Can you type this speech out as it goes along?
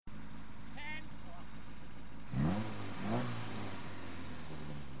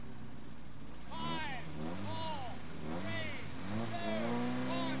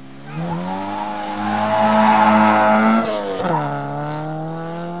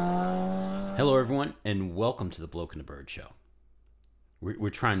Hello, everyone, and welcome to the Bloke and the Bird Show. We're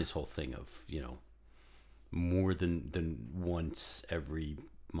trying this whole thing of, more than once every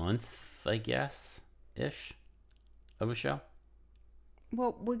month, I guess, ish, of a show.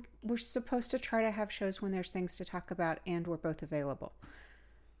 Well, we're supposed to try to have shows when there's things to talk about and we're both available.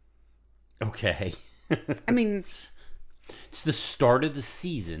 Okay. I mean... It's the start of the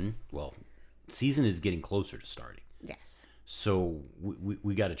season. Well, season is getting closer to starting. Yes. So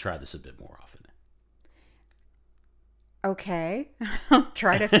we got to try this a bit more often. Okay. I'll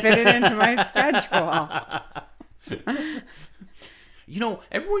try to fit it into my schedule.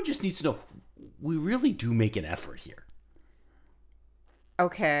 Everyone just needs to know, we really do make an effort here.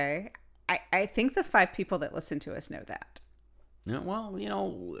 Okay. I think the 5 people that listen to us know that. Yeah,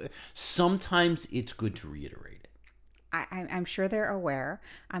 well, sometimes it's good to reiterate it. I'm sure they're aware.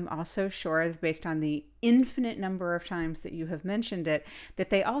 I'm also sure, based on the infinite number of times that you have mentioned it, that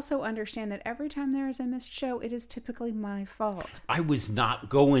they also understand that every time there is a missed show, it is typically my fault. I was not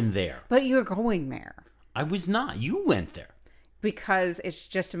going there. But you're going there. I was not. You went there. Because it's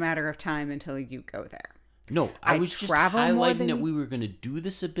just a matter of time until you go there. No, I was just highlighting that we were going to do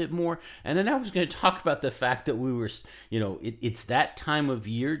this a bit more. And then I was going to talk about the fact that we were, it's that time of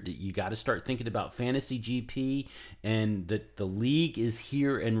year that you got to start thinking about Fantasy GP, and that the league is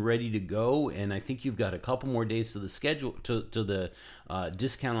here and ready to go. And I think you've got a couple more days to the schedule, to the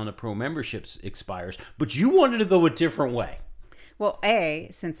discount on the pro memberships expires. But you wanted to go a different way. Well,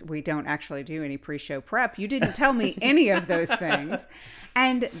 since we don't actually do any pre-show prep, you didn't tell me any of those things.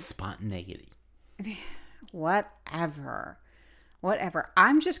 And spontaneity. Whatever.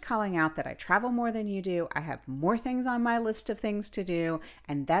 I'm just calling out that I travel more than you do. I have more things on my list of things to do.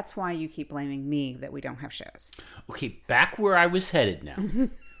 And that's why you keep blaming me that we don't have shows. Okay, back where I was headed now.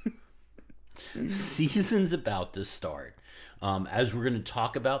 Season's about to start. As we're going to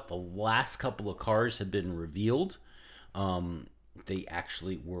talk about, the last couple of cars have been revealed. They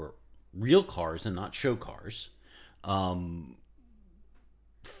actually were real cars and not show cars.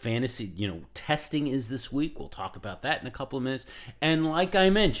 Fantasy, testing is this week. We'll talk about that in a couple of minutes. And like I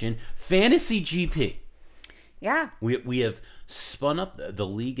mentioned, Fantasy GP. Yeah. We have spun up. The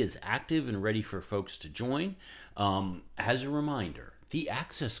league is active and ready for folks to join. As a reminder, the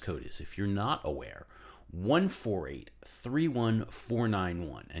access code is, if you're not aware,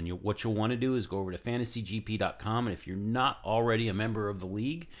 148-31491. And what you'll want to do is go over to fantasygp.com. And if you're not already a member of the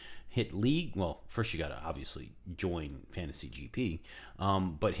league, hit league. Well, first you got to obviously join Fantasy GP,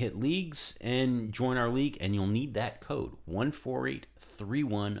 but hit leagues and join our league, and you'll need that code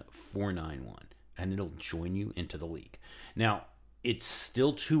 148-31491, and it'll join you into the league. Now, it's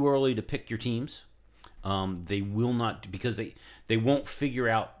still too early to pick your teams. They will not, because they won't figure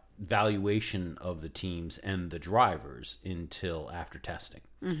out valuation of the teams and the drivers until after testing.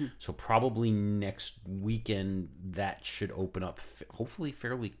 Mm-hmm. So probably next weekend that should open up, hopefully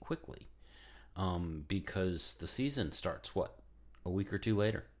fairly quickly, because the season starts a week or two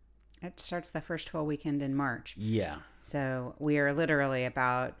later. It starts the first full weekend in March. Yeah. So we are literally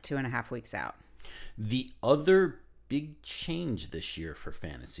about 2.5 weeks out. The other big change this year for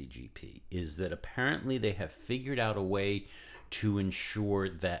Fantasy GP is that apparently they have figured out a way to ensure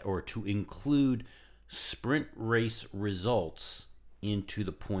that, or to include sprint race results into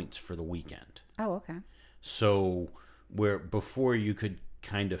the points for the weekend. Oh, okay. So where before you could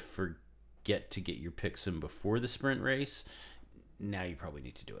kind of forget to get your picks in before the sprint race, now you probably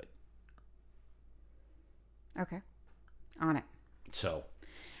need to do it. Okay. On it. So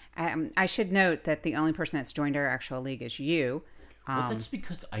I should note that the only person that's joined our actual league is you. Well, that's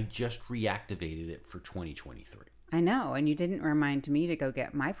because I just reactivated it for 2023. I know, and you didn't remind me to go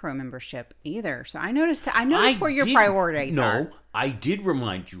get my pro membership either. So I noticed where your priorities are. No, I did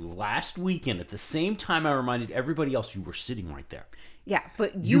remind you last weekend. At the same time I reminded everybody else, you were sitting right there. Yeah,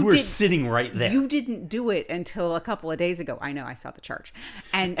 but you were sitting right there. You didn't do it until a couple of days ago. I know, I saw the charge.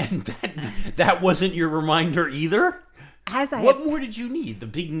 And that wasn't your reminder either? What more did you need? The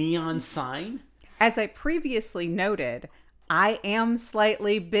big neon sign? As I previously noted, I am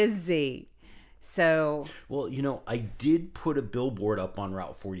slightly busy. So, well, I did put a billboard up on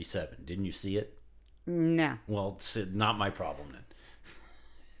Route 47. Didn't you see it? No. Well, it's not my problem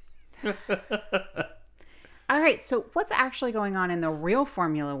then. All right. So what's actually going on in the real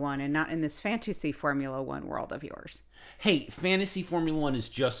Formula One and not in this fantasy Formula One world of yours? Hey, fantasy Formula One is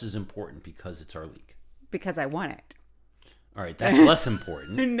just as important because it's our league. Because I won it. All right. That's less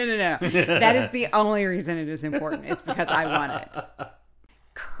important. No. That is the only reason it is important. It's because I won it.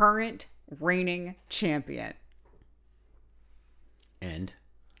 Current reigning champion. And?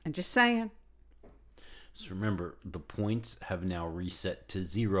 I'm just saying. So remember, the points have now reset to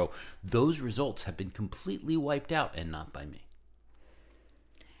 0. Those results have been completely wiped out, and not by me.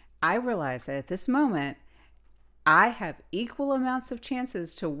 I realize that at this moment, I have equal amounts of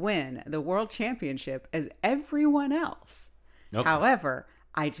chances to win the world championship as everyone else. Okay. However,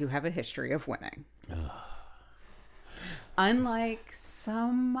 I do have a history of winning. Unlike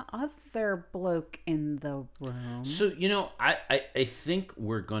some other bloke in the room. So, I think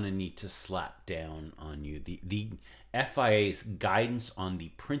we're going to need to slap down on you. The FIA's guidance on the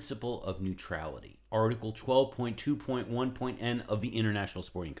principle of neutrality, Article 12.2.1.n of the International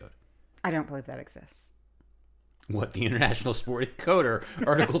Sporting Code. I don't believe that exists. What, the International Sporting Code or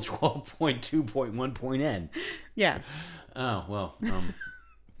Article 12.2.1.n? Yes. Oh, well,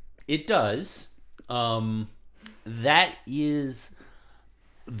 it does. That is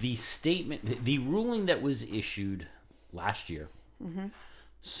the statement, the ruling that was issued last year,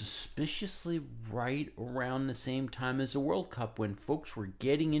 suspiciously right around the same time as the World Cup, when folks were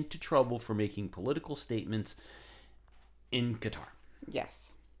getting into trouble for making political statements in Qatar.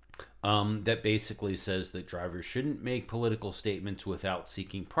 Yes. That basically says that drivers shouldn't make political statements without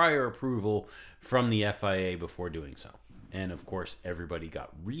seeking prior approval from the FIA before doing so. And of course, everybody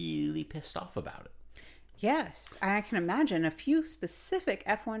got really pissed off about it. Yes. I can imagine a few specific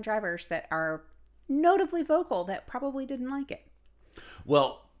F1 drivers that are notably vocal that probably didn't like it.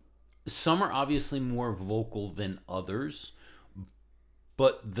 Well, some are obviously more vocal than others,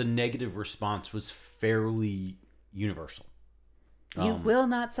 but the negative response was fairly universal. You will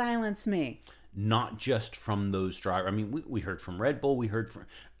not silence me. Not just from those drivers. I mean, we heard from Red Bull. We heard from,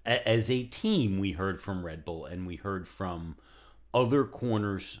 as a team, we heard from Red Bull, and we heard from other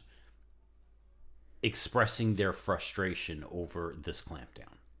corners expressing their frustration over this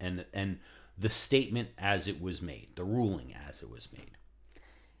clampdown and the statement as it was made, the ruling as it was made.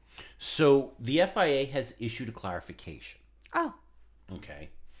 So the FIA has issued a clarification. Oh. Okay.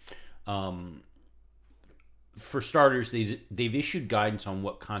 For starters, they've issued guidance on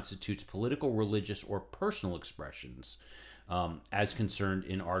what constitutes political, religious, or personal expressions as concerned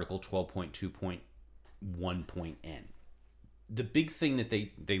in Article 12.2.1.n. The big thing that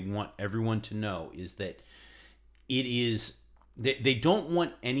they want everyone to know is that it is they don't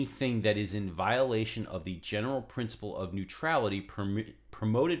want anything that is in violation of the general principle of neutrality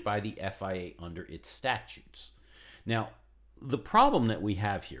promoted by the FIA under its statutes. Now, the problem that we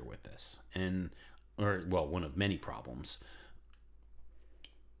have here with this, one of many problems,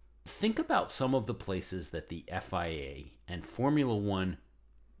 think about some of the places that the FIA and Formula One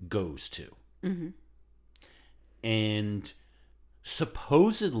goes to. Mm-hmm. And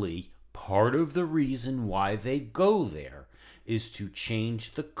supposedly, part of the reason why they go there is to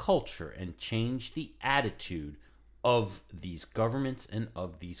change the culture and change the attitude of these governments and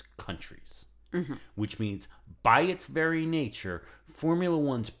of these countries. Mm-hmm. Which means, by its very nature, Formula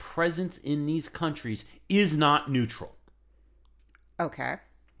One's presence in these countries is not neutral. Okay.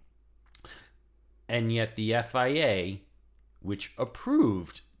 And yet the FIA, which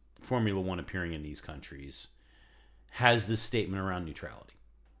approved Formula One appearing in these countries, has this statement around neutrality.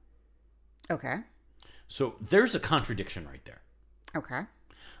 Okay. So there's a contradiction right there. Okay.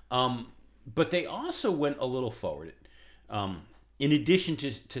 But they also went a little forward. In addition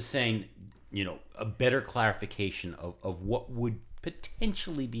to saying, a better clarification of what would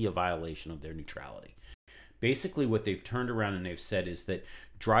potentially be a violation of their neutrality. Basically, what they've turned around and they've said is that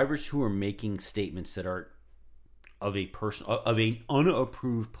drivers who are making statements that are of an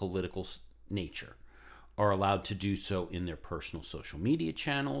unapproved political nature are allowed to do so in their personal social media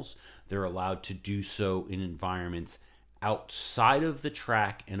channels. They're allowed to do so in environments outside of the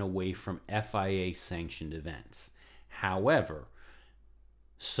track and away from FIA-sanctioned events. However,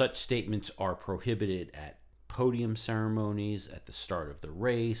 such statements are prohibited at podium ceremonies, at the start of the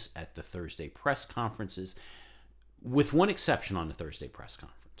race, at the Thursday press conferences, with one exception on the Thursday press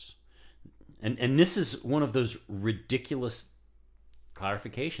conference. And this is one of those ridiculous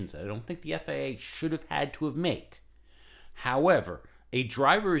clarifications that I don't think the FIA should have had to have made. However, a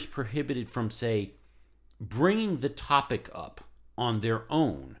driver is prohibited from, say, bringing the topic up on their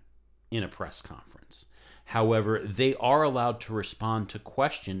own in a press conference. However, they are allowed to respond to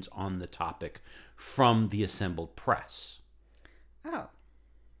questions on the topic from the assembled press. Oh.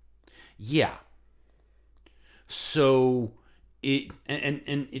 Yeah. So and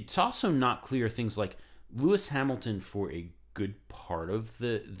it's also not clear things like Lewis Hamilton for a good part of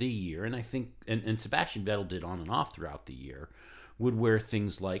the year, and I think and Sebastian Vettel did on and off throughout the year, would wear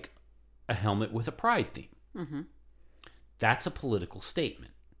things like a helmet with a pride theme. Mm-hmm. That's a political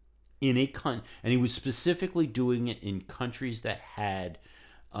statement. And he was specifically doing it in countries that had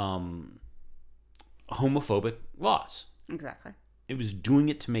homophobic laws. Exactly. It was doing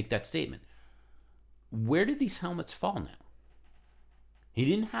it to make that statement. Where did these helmets fall now? He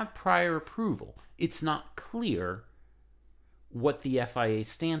didn't have prior approval. It's not clear what the FIA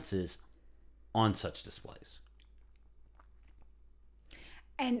stance is on such displays.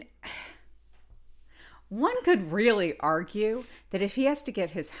 And one could really argue that if he has to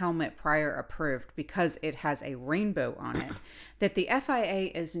get his helmet prior approved because it has a rainbow on it, that the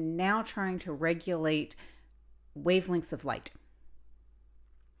FIA is now trying to regulate wavelengths of light.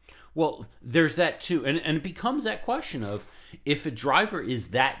 Well, there's that too. And it becomes that question of, if a driver is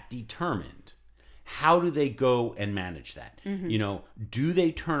that determined, how do they go and manage that? Mm-hmm. Do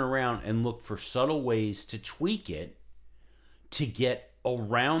they turn around and look for subtle ways to tweak it to get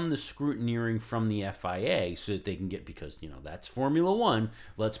around the scrutineering from the FIA so that they can get, because, that's Formula One.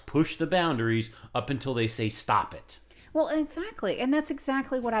 Let's push the boundaries up until they say stop it. Well, exactly. And that's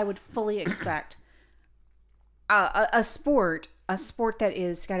exactly what I would fully expect. A sport that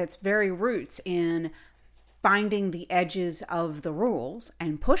is got its very roots in finding the edges of the rules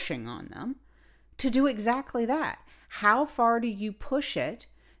and pushing on them, to do exactly that. How far do you push it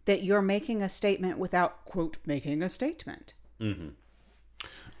that you're making a statement without, quote, making a statement? Mm-hmm.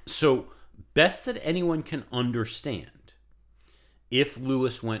 So, best that anyone can understand, if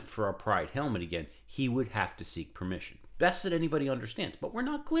Lewis went for a Pride helmet again, he would have to seek permission. Best that anybody understands, but we're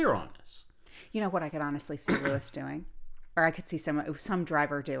not clear on this. You know what I could honestly see Lewis doing? Or I could see some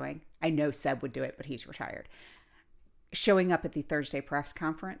driver doing. I know Seb would do it, but he's retired. Showing up at the Thursday press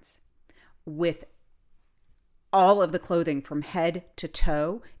conference with all of the clothing from head to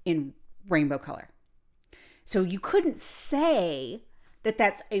toe in rainbow color. So you couldn't say that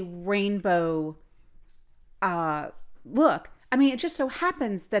that's a rainbow look. I mean, it just so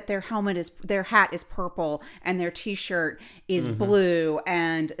happens that their hat is purple and their T-shirt is mm-hmm. blue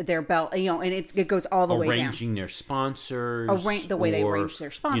and their belt, and it goes all the way down. Arranging their sponsors, the way they arrange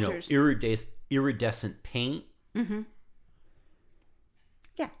their sponsors, iridescent paint. Mm-hmm.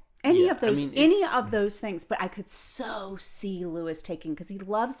 Yeah, any of those things. But I could so see Lewis taking, because he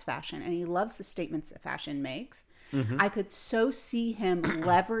loves fashion and he loves the statements that fashion makes. Mm-hmm. I could so see him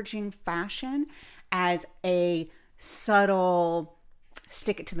leveraging fashion as a subtle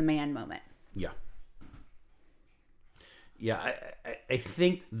stick it to the man moment. Yeah. I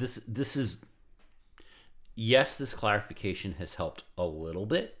think this is, yes, this clarification has helped a little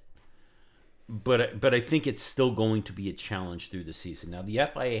bit, but I think it's still going to be a challenge through the season. Now, the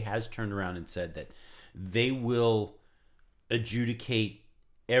FIA has turned around and said that they will adjudicate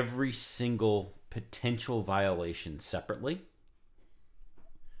every single potential violation separately,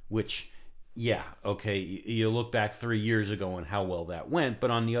 which, yeah, okay, you look back 3 years ago and how well that went,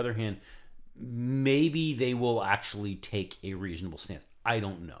 but on the other hand, maybe they will actually take a reasonable stance. I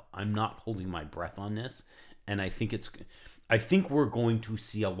don't know. I'm not holding my breath on this, and I think we're going to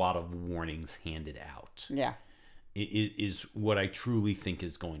see a lot of warnings handed out. Yeah. It is what I truly think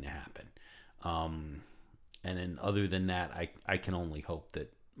is going to happen. And then other than that, I can only hope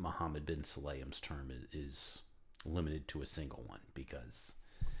that Mohammed bin Sulayem's term is limited to a single one, because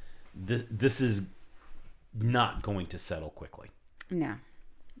this is not going to settle quickly. No.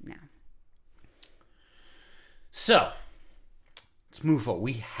 So, let's move forward.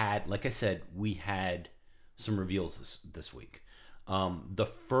 We had some reveals this week. The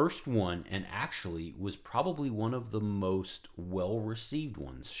first one, and actually was probably one of the most well-received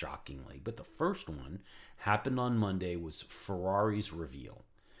ones, shockingly, but the first one happened on Monday, was Ferrari's reveal,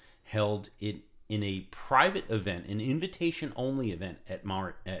 held in a private event, an invitation-only event at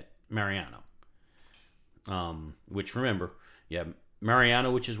Mariano. Which, remember,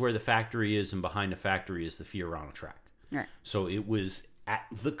 Mariano, which is where the factory is, and behind the factory is the Fiorano track. Right. So it was at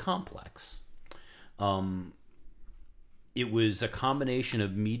the complex. It was a combination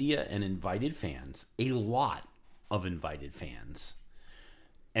of media and invited fans, a lot of invited fans,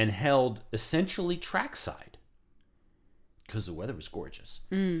 and held essentially trackside because the weather was gorgeous.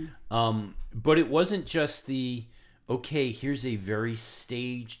 But it wasn't just here's a very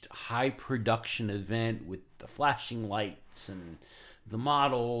staged, high production event with the flashing lights and the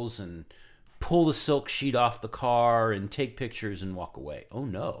models, and pull the silk sheet off the car and take pictures and walk away. Oh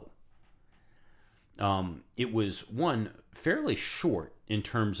no. It was, one, fairly short in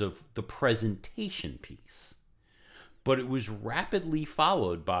terms of the presentation piece, but it was rapidly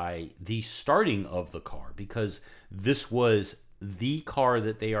followed by the starting of the car, because this was the car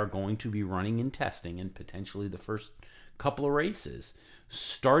that they are going to be running and testing, and potentially the first couple of races.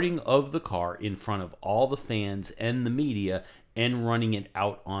 Starting of the car in front of all the fans and the media, and running it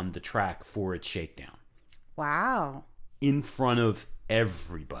out on the track for its shakedown. Wow. In front of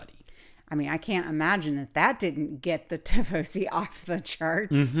everybody. I mean, I can't imagine that didn't get the Tifosi off the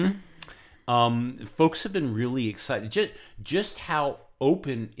charts. Folks have been really excited. Just how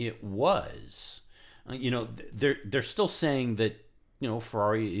open it was. They're still saying that,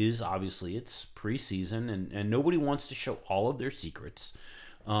 Ferrari is obviously it's preseason and nobody wants to show all of their secrets.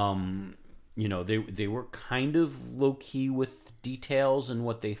 They were kind of low key with details and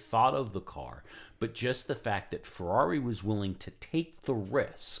what they thought of the car, but just the fact that Ferrari was willing to take the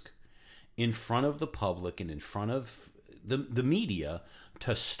risk in front of the public and in front of the media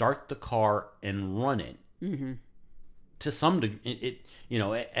to start the car and run it. Mm-hmm. To some degree,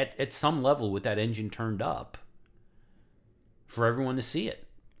 at some level with that engine turned up for everyone to see it.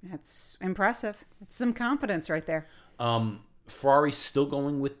 That's impressive. It's some confidence right there. Ferrari's still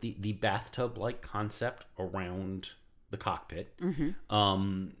going with the bathtub-like concept around the cockpit.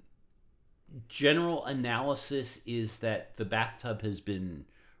 Mm-hmm. General analysis is that the bathtub has been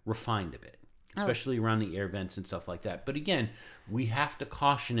refined a bit, especially around the air vents and stuff like that. But again, we have to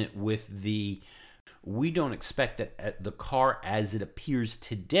caution it with we don't expect that the car as it appears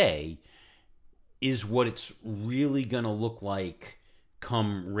today is what it's really going to look like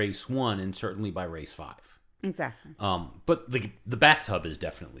come race 1 and certainly by race 5. Exactly. But the bathtub is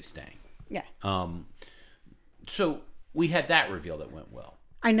definitely staying. Yeah. So we had that reveal that went well.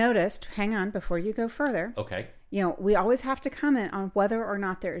 I noticed, hang on before you go further. Okay. We always have to comment on whether or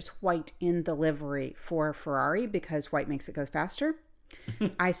not there is white in the livery for Ferrari because white makes it go faster.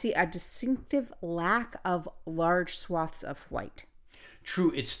 I see a distinctive lack of large swaths of white.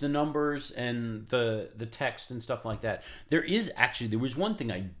 True, it's the numbers and the text and stuff like that. There was one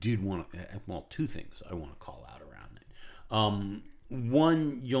thing I did want to, well, two things I want to call out around it.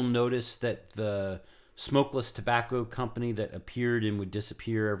 One, you'll notice that the smokeless tobacco company that appeared and would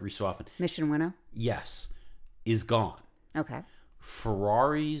disappear every so often. Mission Winnow? Yes, is gone. Okay.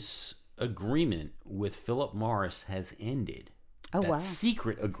 Ferrari's agreement with Philip Morris has ended. Oh, wow.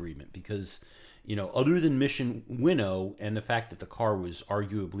 Secret agreement because, other than Mission Winnow and the fact that the car was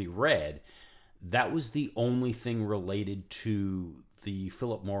arguably red, that was the only thing related to the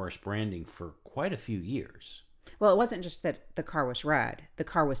Philip Morris branding for quite a few years. Well, it wasn't just that the car was red. The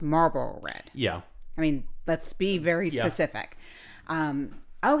car was Marlboro red. Yeah. I mean, let's be very specific.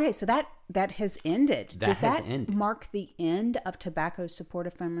 Okay, so that has ended. Does that mark the end of tobacco's support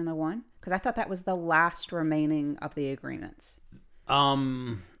of Formula One? Because I thought that was the last remaining of the agreements.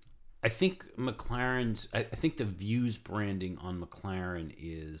 I think McLaren's. I think the Views branding on McLaren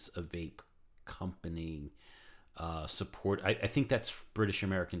is a vape company support. I think that's British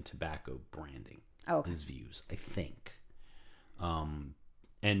American Tobacco branding. Oh, his Views. I think,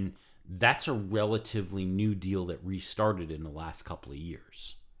 and that's a relatively new deal that restarted in the last couple of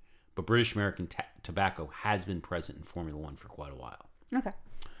years. But British American Tobacco has been present in Formula One for quite a while. Okay.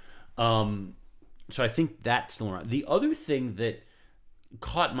 So I think that's still around. The other thing that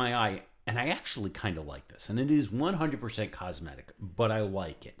caught my eye, and I actually kind of like this, and it is 100% cosmetic, but I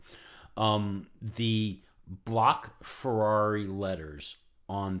like it. The block Ferrari letters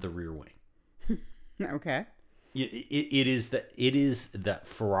on the rear wing. Okay. It is that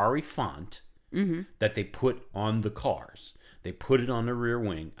Ferrari font that they put on the cars. They put it on the rear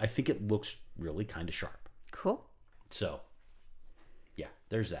wing. I think it looks really kind of sharp. Cool. So, yeah,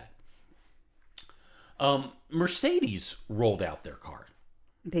 there's that. Mercedes rolled out their car.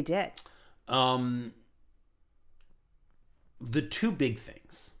 They did. The two big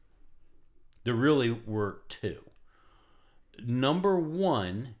things. There really were two. Number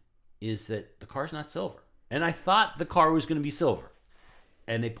one is that the car's not silver. And I thought the car was going to be silver.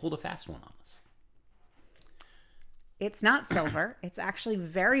 And they pulled a fast one on us. It's not silver. It's actually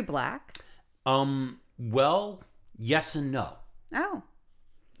very black. Well, yes and no. Oh.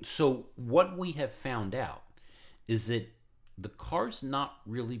 So what we have found out is that the car's not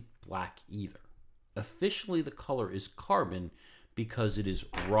really black either. Officially, the color is carbon because it is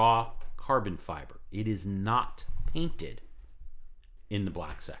raw carbon fiber. It is not painted in the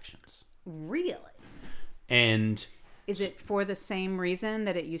black sections. Really? And is it for the same reason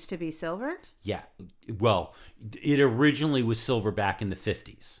that it used to be silver? Yeah. Well, it originally was silver back in the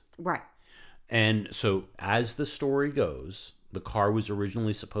 50s. Right. And so as the story goes, the car was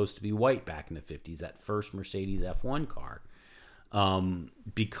originally supposed to be white back in the 50s, that first Mercedes F1 car.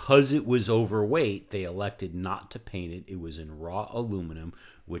 Because it was overweight, they elected not to paint it. It was in raw aluminum,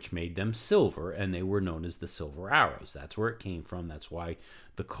 which made them silver, and they were known as the Silver Arrows. That's where it came from. That's why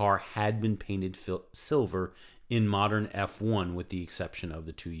the car had been painted silver in modern F1, with the exception of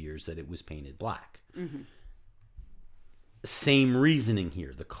the 2 years that it was painted black. Mm-hmm. Same reasoning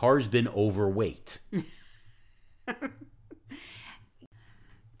here. The car's been overweight.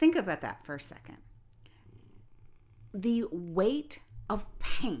 think about that for a second. The weight of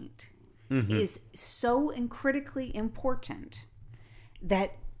paint is so critically important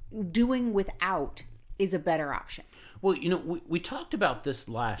that doing without is a better option. Well, we talked about this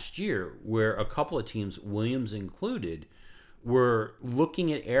last year where a couple of teams, Williams included, were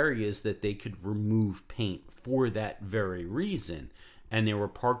looking at areas that they could remove paint for that very reason. And there were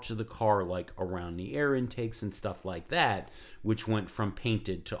parts of the car, like around the air intakes and stuff like that, which went from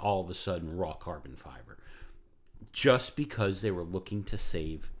painted to all of a sudden raw carbon fiber. Just because they were looking to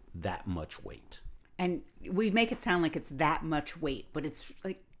save that much weight. And we make it sound like it's that much weight, but it's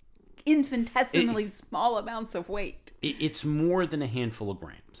like infinitesimally small amounts of weight. It's more than a handful of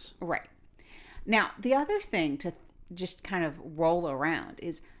grams. Right. Now, the other thing to just kind of roll around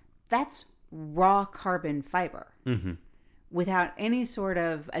is that's raw carbon fiber without any sort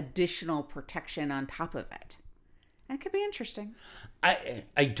of additional protection on top of it. That could be interesting.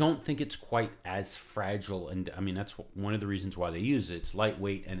 I don't think it's quite as fragile, and I mean that's one of the reasons why they use it. It's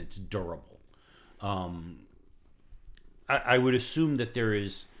lightweight and it's durable. I would assume that there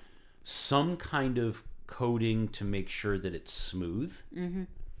is some kind of coating to make sure that it's smooth,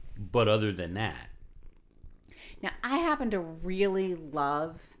 but other than that. Now, I happen to really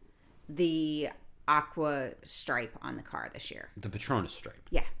love the aqua stripe on the car this year. The Petronas stripe.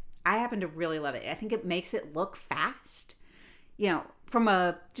 Yeah, I happen to really love it. I think it makes it look fast. From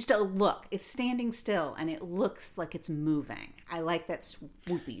just a look, it's standing still and it looks like it's moving. I like that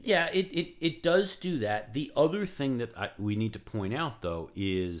swoopy. Yeah, it does do that. The other thing that we need to point out, though,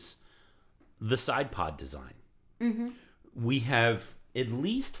 is the side pod design. We have, at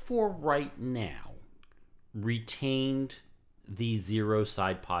least for right now, retained the zero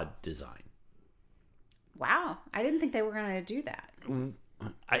side pod design. Wow, I didn't think they were going to do that.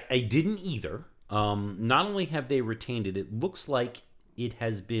 I didn't either. Not only have they retained it, it looks like it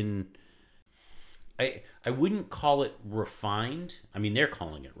has been, I wouldn't call it refined. I mean, they're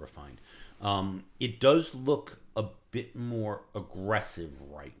calling it refined. It does look a bit more aggressive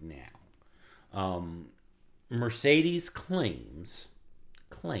right now. Mercedes claims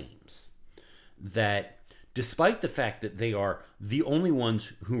that despite the fact that they are the only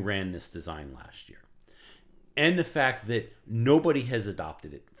ones who ran this design last year, and the fact that nobody has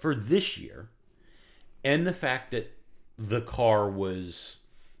adopted it for this year, and the fact that the car was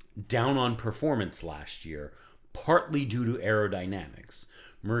down on performance last year, partly due to aerodynamics,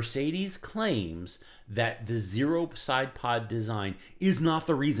 Mercedes claims that the zero side pod design is not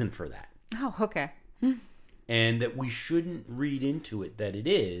the reason for that. Oh, okay. And that we shouldn't read into it that it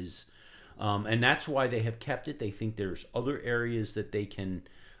is. And that's why they have kept it. They think there's other areas that they can,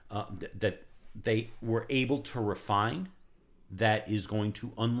 that they were able to refine that is going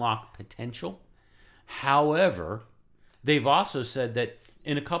to unlock potential. However, they've also said that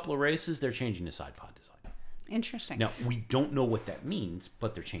in a couple of races, they're changing the side pod design. Interesting. Now, we don't know what that means,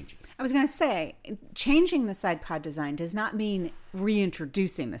 but they're changing. I was going to say, changing the side pod design does not mean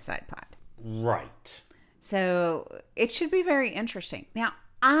reintroducing the side pod. Right. So it should be very interesting. Now,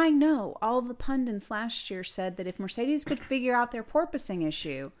 I know all the pundits last year said that if Mercedes could figure out their porpoising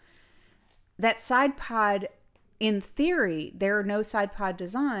issue, that side pod, in theory, their no side pod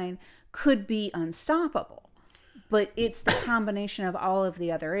design could be unstoppable. But it's the combination of all of the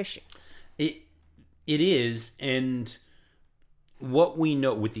other issues. It is, and what we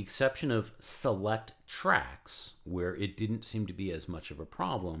know, with the exception of select tracks, where it didn't seem to be as much of a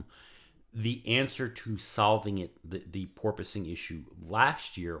problem, the answer to solving it, the porpoising issue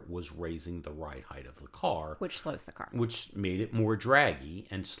last year, was raising the ride height of the car. Which slows the car. Which made it more draggy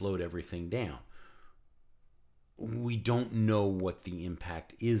and slowed everything down. We don't know what the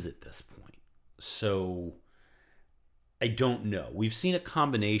impact is at this point. So I don't know. We've seen a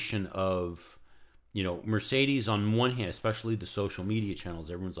combination of, Mercedes on one hand, especially the social media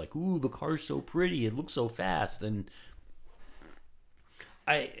channels. Everyone's like, ooh, the car's so pretty. It looks so fast. And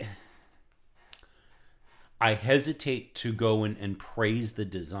I hesitate to go and praise the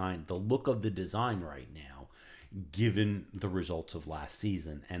design, the look of the design right now, given the results of last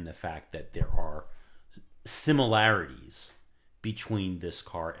season and the fact that there are similarities between this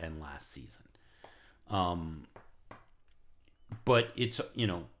car and last season. But it's,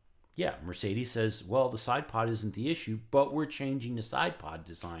 Mercedes says, well, the side pod isn't the issue, but we're changing the side pod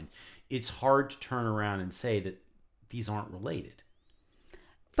design. It's hard to turn around and say that these aren't related.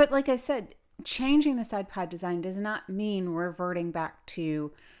 But like I said, changing the side pod design does not mean reverting back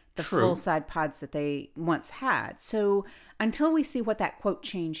to the full side pods that they once had. So until we see what that quote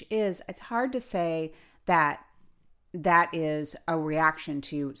change is, it's hard to say that that is a reaction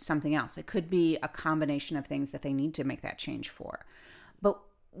to something else. It could be a combination of things that they need to make that change for. But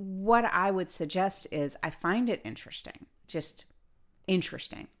what I would suggest is I find it interesting, just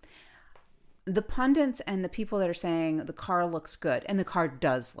interesting. The pundits and the people that are saying the car looks good, and the car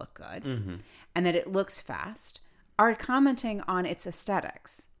does look good, and that it looks fast, are commenting on its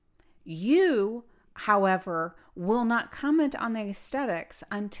aesthetics. You, however, will not comment on the aesthetics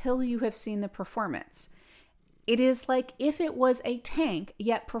until you have seen the performance. It is like if it was a tank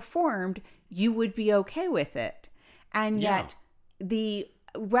yet performed, you would be okay with it. And yet the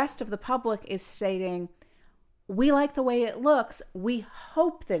rest of the public is stating, we like the way it looks. We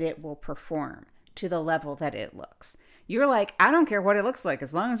hope that it will perform to the level that it looks. You're like, I don't care what it looks like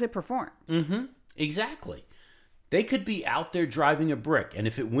as long as it performs. Mm-hmm. Exactly. They could be out there driving a brick, and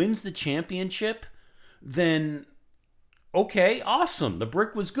if it wins the championship, then okay, awesome. The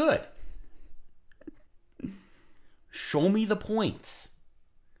brick was good. Show me the points.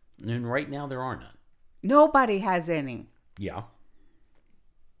 And right now there are none. Nobody has any. Yeah.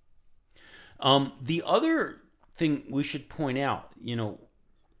 The other thing we should point out,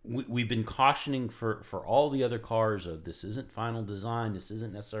 we've been cautioning for all the other cars of this isn't final design. This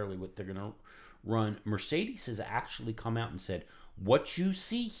isn't necessarily what they're going to run. Mercedes has actually come out and said, what you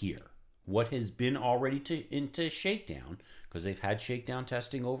see here, what has been already into shakedown, because they've had shakedown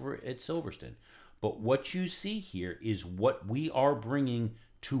testing over at Silverstone, but what you see here is what we are bringing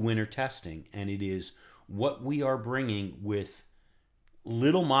to winter testing, and it is what we are bringing with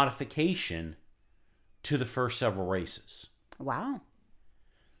little modification to the first several races. Wow.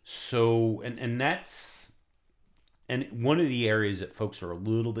 So, and that's, and one of the areas that folks are a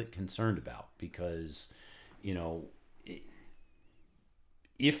little bit concerned about, because,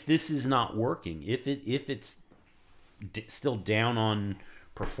 if this is not working, if it's still down on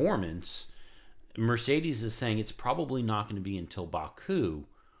performance, Mercedes is saying it's probably not going to be until Baku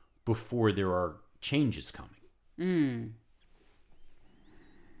before there are changes coming.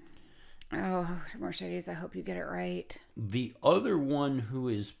 Oh, Mercedes, I hope you get it right. The other one who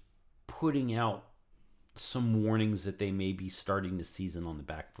is putting out some warnings that they may be starting the season on the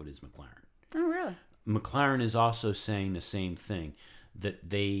back foot is McLaren. Oh, really? McLaren is also saying the same thing, that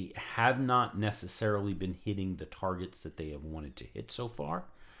they have not necessarily been hitting the targets that they have wanted to hit so far.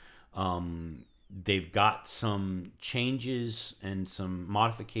 They've got some changes and some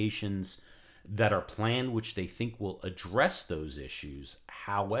modifications that are planned, which they think will address those issues.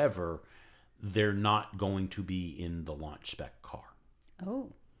 However, they're not going to be in the launch spec car.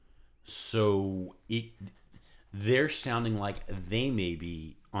 Oh. So they're sounding like they may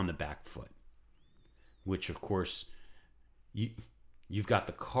be on the back foot, which of course you've got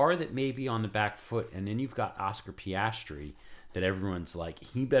the car that may be on the back foot, and then you've got Oscar Piastri that everyone's like,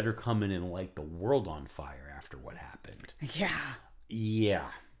 he better come in and light the world on fire after what happened. Yeah.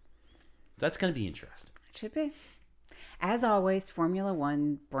 That's going to be interesting. It should be. As always, Formula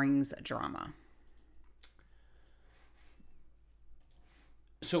One brings drama.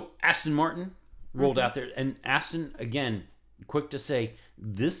 So Aston Martin rolled out there, and Aston, again, quick to say,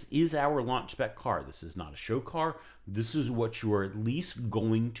 this is our launch spec car. This is not a show car. This is what you are at least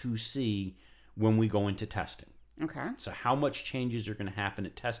going to see when we go into testing. Okay. So how much changes are going to happen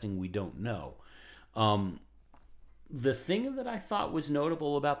at testing, we don't know. The thing that I thought was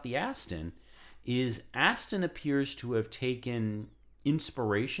notable about the Aston is Aston appears to have taken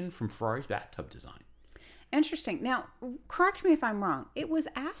inspiration from Ferrari's bathtub design. Interesting. Now, correct me if I'm wrong. It was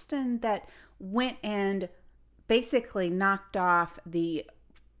Aston that went and basically knocked off the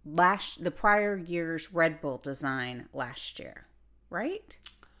prior year's Red Bull design last year, right?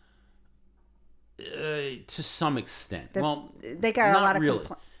 To some extent. They got a lot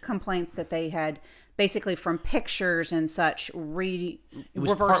of complaints that they had basically from pictures and such. It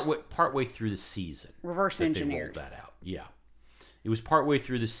was partway through the season. Reverse engineered. They rolled that out. Yeah, it was partway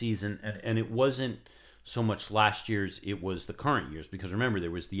through the season, and it wasn't so much last year's. It was the current year's, because remember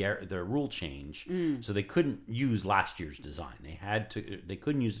there was the rule change, so they couldn't use last year's design. They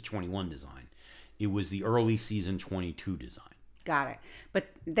couldn't use the 21 design. It was the early season 22 design. Got it. But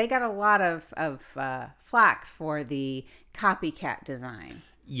they got a lot of flack for the copycat design.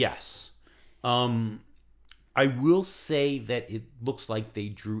 Yes. I will say that it looks like they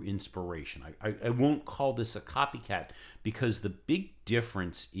drew inspiration. I won't call this a copycat, because the big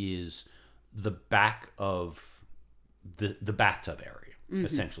difference is the back of the bathtub area,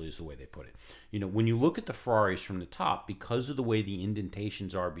 essentially is the way they put it. When you look at the Ferraris from the top, because of the way the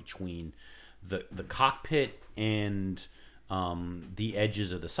indentations are between the cockpit and the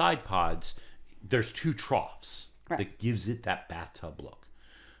edges of the side pods, there's two troughs that gives it that bathtub look.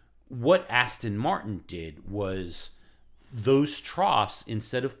 What Aston Martin did was those troughs,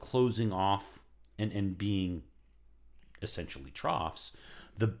 instead of closing off and being essentially troughs,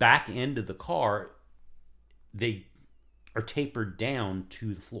 the back end of the car, they are tapered down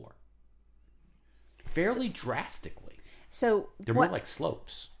to the floor fairly drastically. So they're more like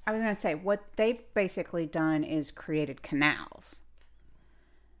slopes. I was going to say, what they've basically done is created canals.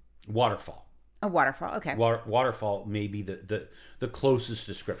 Waterfall. A waterfall, okay. Waterfall may be the closest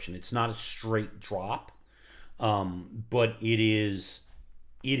description. It's not a straight drop, but it is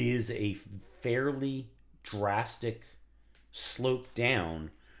a fairly drastic slope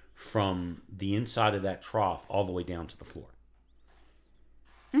down from the inside of that trough all the way down to the floor.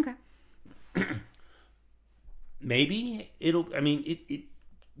 Okay. Maybe it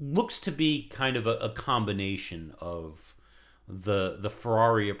looks to be kind of a combination of the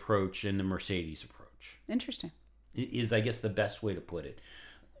Ferrari approach and the Mercedes approach. Interesting. Is, I guess, the best way to put it.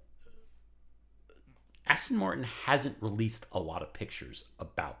 Aston Martin hasn't released a lot of pictures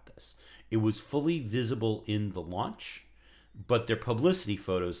about this. It was fully visible in the launch, but their publicity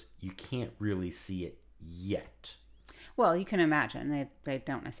photos, you can't really see it yet. Well, you can imagine they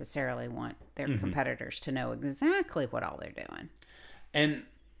don't necessarily want their competitors to know exactly what all they're doing. And,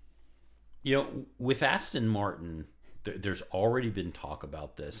 with Aston Martin, there's already been talk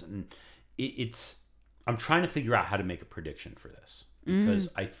about this, and I'm trying to figure out how to make a prediction for this, because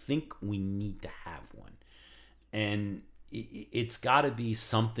I think we need to have one. And it's got to be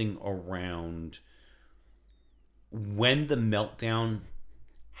something around when the meltdown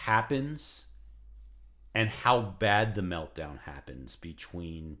happens and how bad the meltdown happens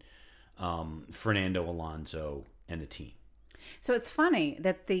between Fernando Alonso and the team. So it's funny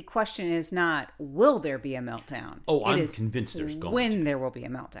that the question is not, will there be a meltdown? Oh, I'm convinced there's going to be. When there will be a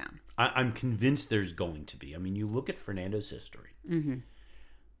meltdown. I'm convinced there's going to be. I mean, you look at Fernando's history. Mm-hmm.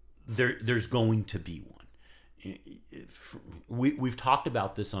 There's going to be one. We've talked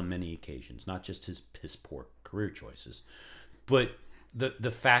about this on many occasions, not just his piss poor career choices, but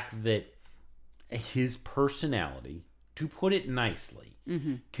the fact that his personality, to put it nicely,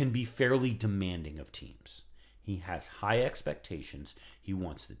 can be fairly demanding of teams. He has high expectations. He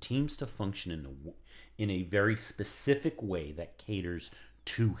wants the teams to function in a very specific way that caters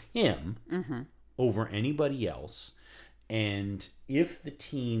to him over anybody else. And if the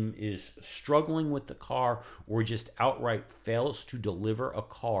team is struggling with the car or just outright fails to deliver a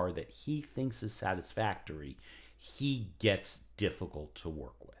car that he thinks is satisfactory, he gets difficult to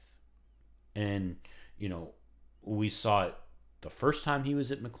work with. And, we saw it the first time he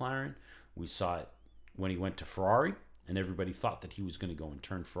was at McLaren. We saw it when he went to Ferrari, and everybody thought that he was going to go and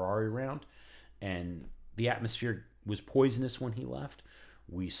turn Ferrari around. And the atmosphere was poisonous when he left.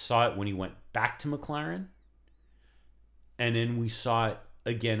 We saw it when he went back to McLaren. And then we saw it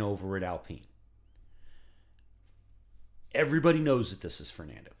again over at Alpine. Everybody knows that this is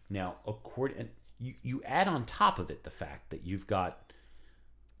Fernando. Now, you add on top of it the fact that you've got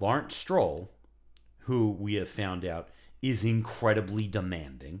Lawrence Stroll, who we have found out is incredibly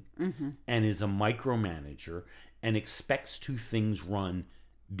demanding and is a micromanager and expects things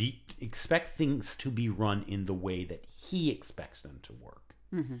to be run in the way that he expects them to work.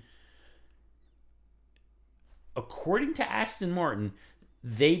 According to Aston Martin,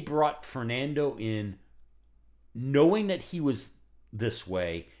 they brought Fernando in knowing that he was this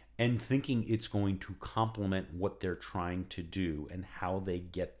way and thinking it's going to complement what they're trying to do and how they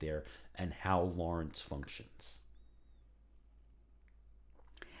get there and how Lawrence functions.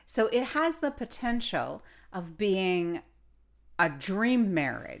 So it has the potential of being a dream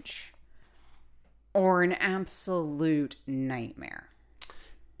marriage or an absolute nightmare.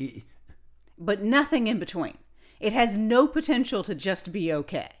 But nothing in between. It has no potential to just be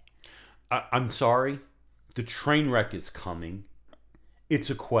okay. I'm sorry. The train wreck is coming. It's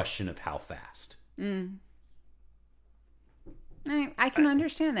a question of how fast. I can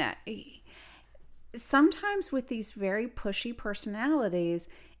understand that. Sometimes with these very pushy personalities,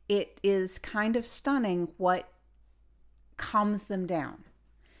 it is kind of stunning what calms them down.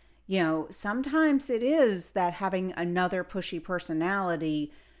 Sometimes it is that having another pushy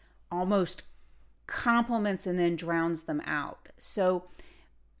personality almost complements and then drowns them out. So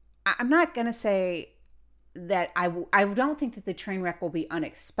I'm not going to say that I don't think that the train wreck will be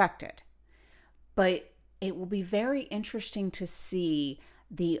unexpected, but it will be very interesting to see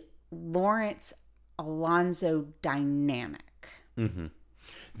the Lawrence Alonso dynamic.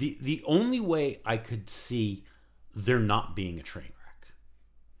 The only way I could see there not being a train wreck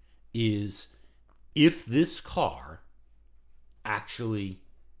is if this car actually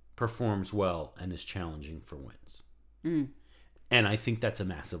performs well and is challenging for wins. And I think that's a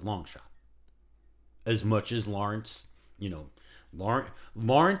massive long shot. As much as Lawrence,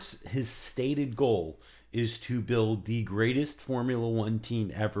 Lawrence, his stated goal is to build the greatest Formula One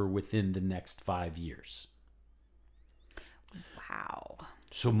team ever within the next 5 years. Wow.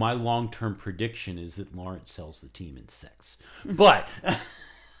 So my long-term prediction is that Lawrence sells the team in 6. But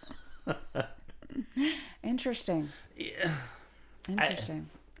Interesting. Yeah. Interesting.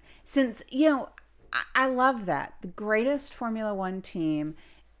 Since, I love that. The greatest Formula One team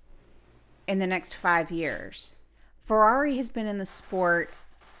in the next 5 years. Ferrari has been in the sport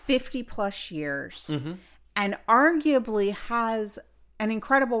 50 plus years and arguably has an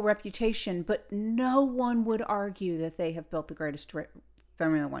incredible reputation, but no one would argue that they have built the greatest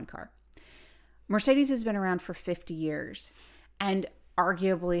Formula One car. Mercedes has been around for 50 years and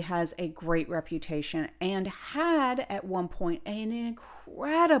arguably has a great reputation and had at one point an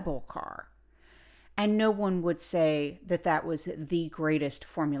incredible car. And no one would say that that was the greatest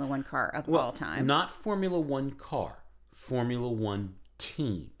Formula One car of all time. Not Formula One car, Formula One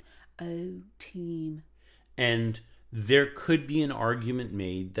team. Oh, team. And there could be an argument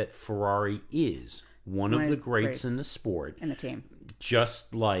made that Ferrari is one of the greats in the sport. In the team.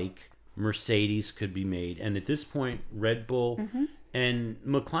 Just like Mercedes could be made. And at this point, Red Bull and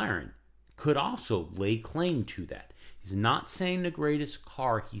McLaren could also lay claim to that. He's not saying the greatest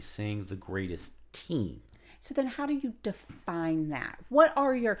car, he's saying the greatest team. So then how do you define that? What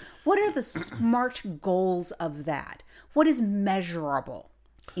are the SMART goals of that? What is measurable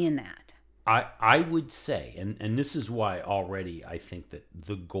in that? I would say, and this is why already I think that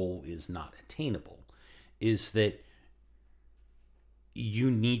the goal is not attainable, is that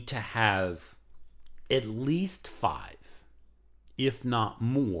you need to have at least 5, if not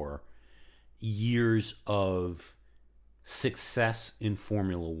more, years of success in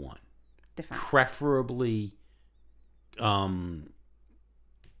Formula One. Define. Preferably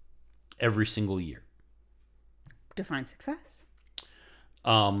every single year. Define success.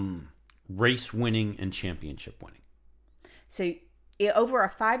 Race winning and championship winning. So over a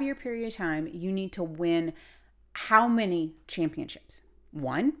 5-year period of time, you need to win how many championships?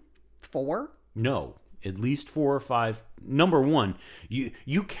 1? 4? No, at least 4 or 5. Number one,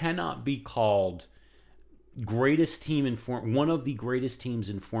 you cannot be called greatest team in one of the greatest teams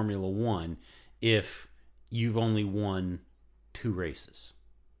in Formula One if you've only won 2 races.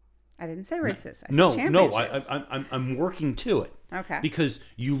 I didn't say races. I said championships. I'm working to it. Okay. Because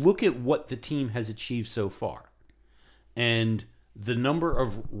you look at what the team has achieved so far, and the number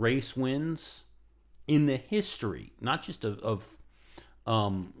of race wins in the history, not just of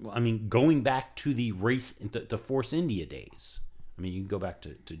going back to the Force India days. I mean, you can go back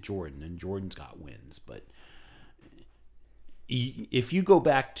to Jordan, and Jordan's got wins, but if you go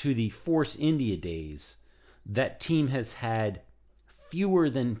back to the Force India days, that team has had fewer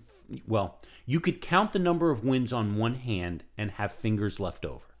than, you could count the number of wins on one hand and have fingers left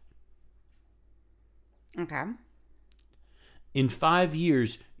over. Okay. In 5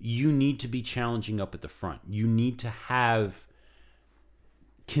 years, you need to be challenging up at the front. You need to have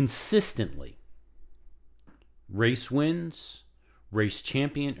consistently race wins, race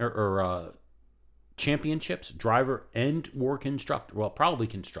championships, driver and or constructor. Well, probably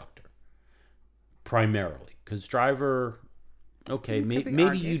constructor primarily, because driver, okay,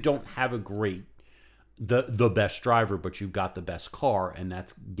 maybe you don't have a great the best driver, but you've got the best car, and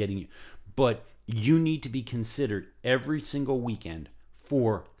that's getting you. But you need to be considered every single weekend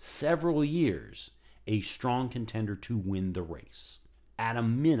for several years a strong contender to win the race at a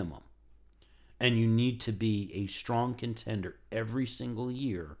minimum. And you need to be a strong contender every single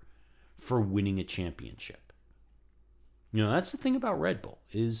year for winning a championship. That's the thing about Red Bull,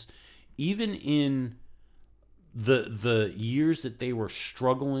 is even in the years that they were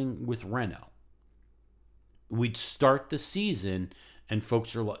struggling with Renault, we'd start the season and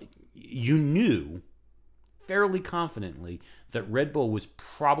folks are like, you knew fairly confidently that Red Bull was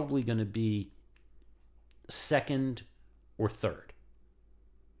probably going to be second or third.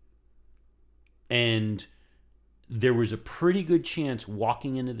 And there was a pretty good chance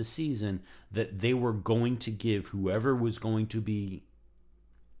walking into the season that they were going to give whoever was going to be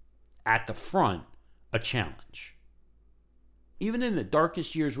at the front a challenge. Even in the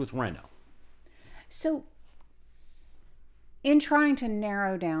darkest years with Renault. So, in trying to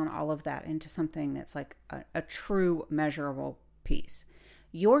narrow down all of that into something that's like a true measurable piece,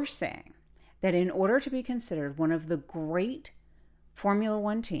 you're saying that in order to be considered one of the great Formula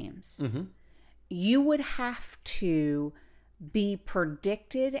One teams, you would have to be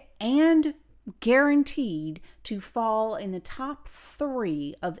predicted and guaranteed to fall in the top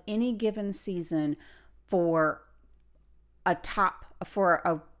 3 of any given season for a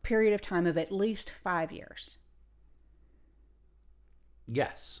period of time of at least 5 years.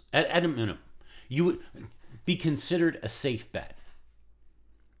 Yes, at a minimum. You would be considered a safe bet.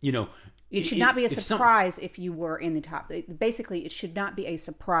 You know, it should not be a surprise if you were in the top. Basically, it should not be a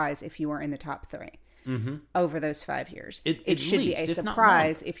surprise if you were in the top 3 over those 5 years. It should be a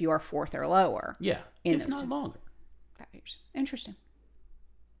surprise if you are 4th or lower. Yeah, if not longer. 5 years. Interesting.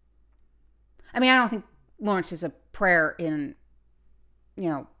 I mean, I don't think Lawrence is a prayer in,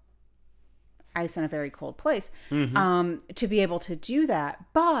 ice in a very cold place to be able to do that.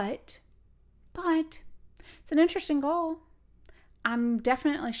 But it's an interesting goal. I'm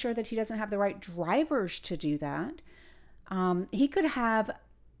definitely sure that he doesn't have the right drivers to do that. He could have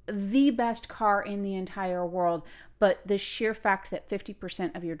the best car in the entire world, but the sheer fact that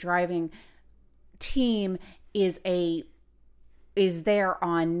 50% of your driving team is there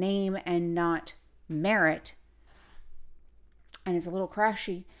on name and not merit, and is a little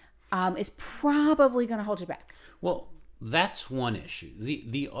crashy, is probably going to hold you back. Well, that's one issue.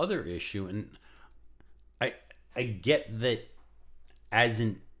 The other issue, and I get that as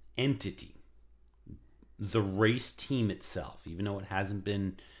an entity, the race team itself, even though it hasn't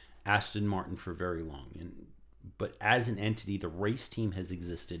been Aston Martin for very long, but as an entity, the race team has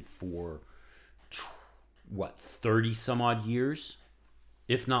existed for 30 some odd years,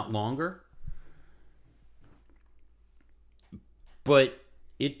 if not longer. But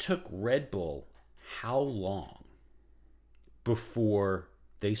it took Red Bull how long before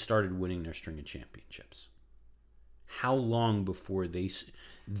they started winning their string of championships? How long before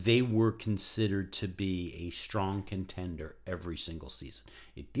they were considered to be a strong contender every single season?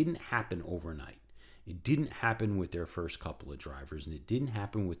 It didn't happen overnight. It didn't happen with their first couple of drivers, and it didn't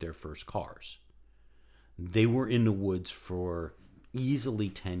happen with their first cars. They were in the woods for easily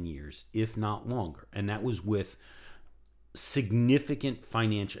 10 years, if not longer. And that was with significant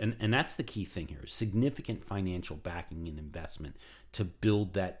financial, and that's the key thing here, significant financial backing and investment to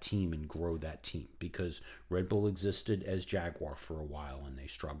build that team and grow that team, because Red Bull existed as Jaguar for a while and they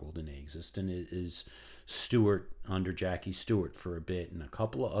struggled, and they existed as Stewart under Jackie Stewart for a bit, and a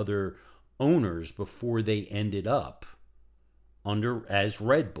couple of other owners before they ended up as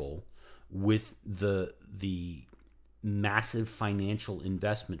Red Bull with the massive financial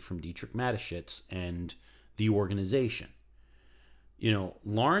investment from Dietrich Mateschitz and the organization.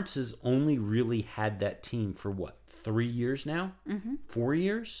 Lawrence has only really had that team for 3 years now? 4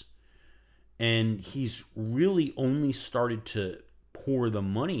 years? And he's really only started to pour the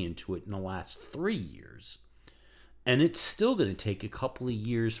money into it in the last 3 years. And it's still going to take a couple of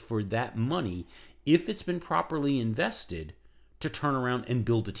years for that money, if it's been properly invested, to turn around and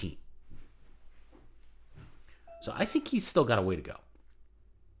build a team. So I think he's still got a way to go.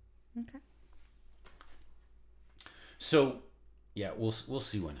 Okay. So, yeah, we'll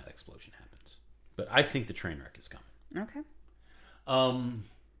see when that explosion happens. But I think the train wreck is coming. Okay.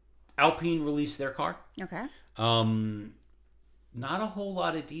 Alpine released their car. Okay. Not a whole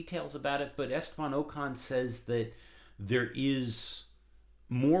lot of details about it, but Esteban Ocon says that there is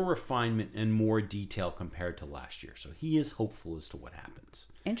more refinement and more detail compared to last year. So he is hopeful as to what happens.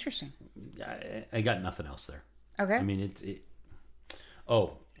 Interesting. I got nothing else there. Okay. I mean,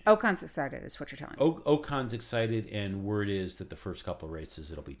 Ocon's excited is what you're telling me. Ocon's excited, and word is that the first couple of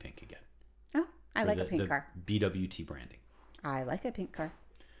races it'll be pink again. Oh, I like a pink car. BWT branding. I like a pink car.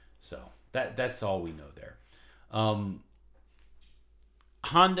 So that's all we know there.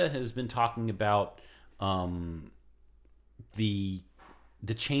 Honda has been talking about the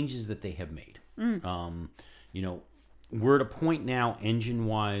changes that they have made. We're at a point now,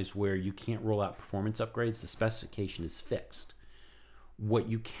 engine-wise, where you can't roll out performance upgrades. The specification is fixed. What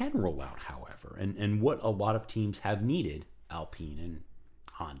you can roll out, however, and what a lot of teams have needed, Alpine and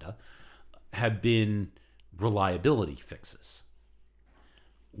Honda, have been reliability fixes.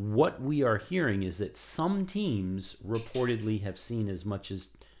 What we are hearing is that some teams reportedly have seen as much as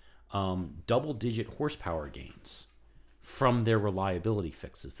double-digit horsepower gains from their reliability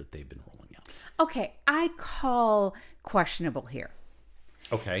fixes that they've been rolling out. Okay, I call questionable here.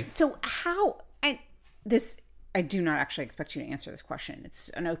 Okay. So I do not actually expect you to answer this question. It's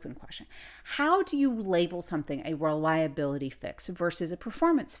an open question. How do you label something a reliability fix versus a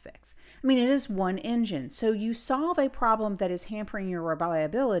performance fix? I mean, it is one engine. So you solve a problem that is hampering your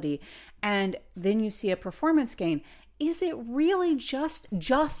reliability, and then you see a performance gain. Is it really just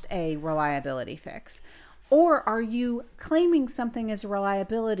a reliability fix? Or are you claiming something as a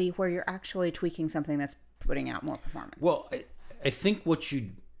reliability where you're actually tweaking something that's putting out more performance? Well, I think what you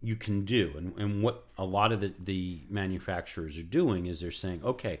can do, and what a lot of the manufacturers are doing, is they're saying,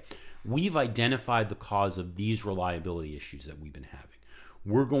 okay, we've identified the cause of these reliability issues that we've been having.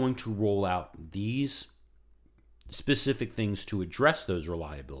 We're going to roll out these specific things to address those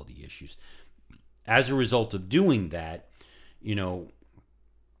reliability issues. as a result of doing that,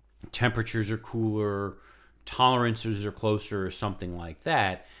 temperatures are cooler, tolerances are closer, or something like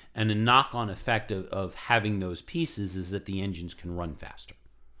that. And the knock-on effect of having those pieces is that the engines can run faster,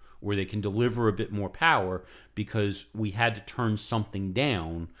 where they can deliver a bit more power because we had to turn something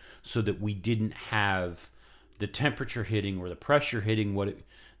down so that we didn't have the temperature hitting or the pressure hitting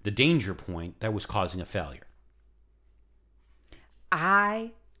the danger point that was causing a failure.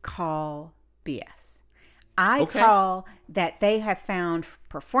 I call BS. I call that they have found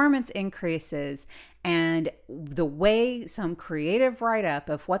performance increases, and the way some creative write-up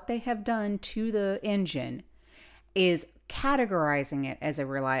of what they have done to the engine is categorizing it as a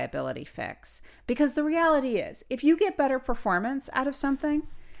reliability fix. Because the reality is, if you get better performance out of something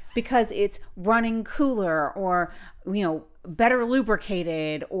because it's running cooler or, better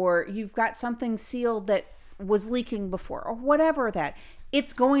lubricated, or you've got something sealed that was leaking before, or whatever that,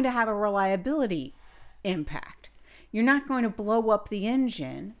 it's going to have a reliability impact. You're not going to blow up the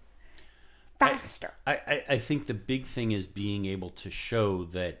engine faster. I think the big thing is being able to show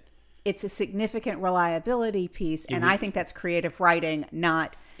that it's a significant reliability piece, and I think that's creative writing,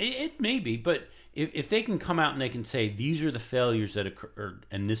 not... It may be, but if they can come out and they can say, these are the failures that occurred,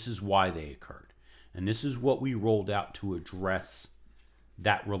 and this is why they occurred, and this is what we rolled out to address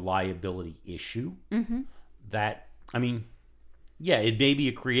that reliability issue, that, it may be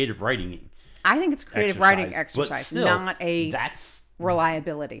a creative writing I think it's a creative writing exercise, still, not a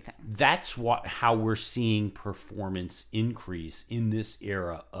reliability thing. That's how we're seeing performance increase in this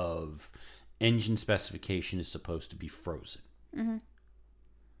era of engine specification is supposed to be frozen. Mm-hmm.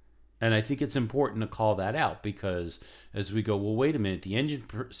 And I think it's important to call that out, because as we go, well, wait a minute, the engine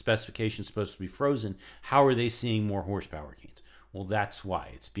specification is supposed to be frozen. How are they seeing more horsepower gains? Well, that's why.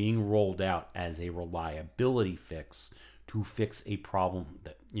 It's being rolled out as a reliability fix to fix a problem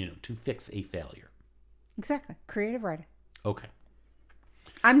to fix a failure. Exactly. Creative writing. Okay.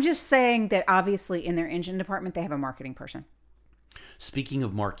 I'm just saying that obviously in their engine department, they have a marketing person. Speaking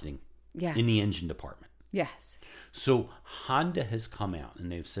of marketing, yes, in the engine department. Yes. So Honda has come out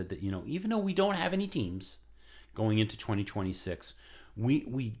and they've said that, even though we don't have any teams going into 2026,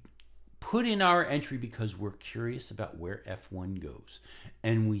 we put in our entry because we're curious about where F1 goes.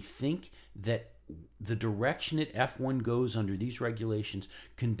 And we think that the direction that F1 goes under these regulations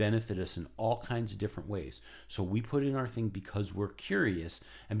can benefit us in all kinds of different ways. So we put in our thing because we're curious.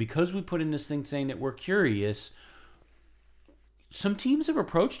 And because we put in this thing saying that we're curious, some teams have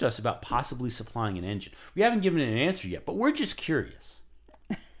approached us about possibly supplying an engine. We haven't given an answer yet, but we're just curious.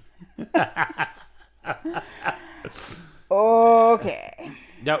 Okay.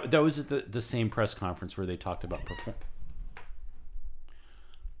 That was at the same press conference where they talked about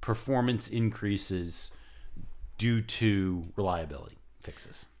performance increases due to reliability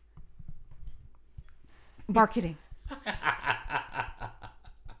fixes. Marketing.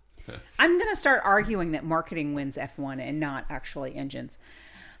 I'm going to start arguing that marketing wins F1 and not actually engines.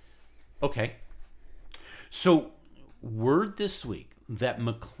 Okay. So, word this week that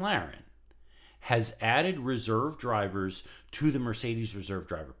McLaren has added reserve drivers to the Mercedes reserve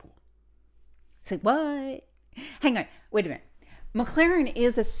driver pool. Say what? Hang on. Wait a minute. McLaren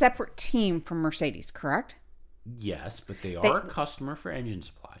is a separate team from Mercedes, correct? Yes, but they are a customer for engine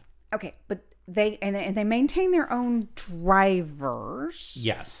supply. Okay, but they maintain their own drivers.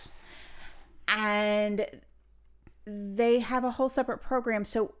 Yes. And they have a whole separate program.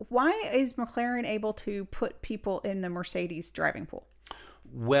 So why is McLaren able to put people in the Mercedes driving pool?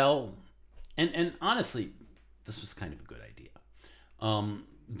 Well, and honestly, this was kind of a good idea.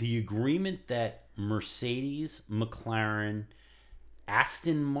 The agreement that Mercedes, McLaren,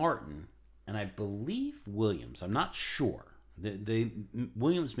 Aston Martin, and I believe Williams, I'm not sure.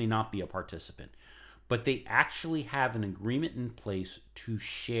 Williams may not be a participant, but they actually have an agreement in place to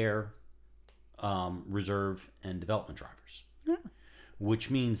share reserve and development drivers. Yeah. Which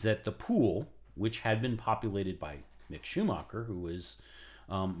means that the pool, which had been populated by Mick Schumacher, who was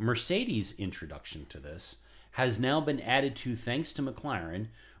Mercedes' introduction to this, has now been added to, thanks to McLaren,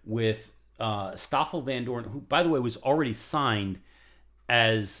 with Stoffel Van Dorn, who, by the way, was already signed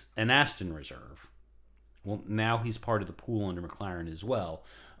as an Aston reserve. Well, now he's part of the pool under McLaren as well.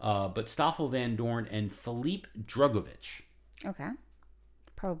 But Stoffel Van Dorn and Filipe Drugovich. Okay.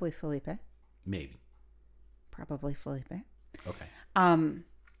 Probably Felipe. Maybe. Probably Felipe. Okay.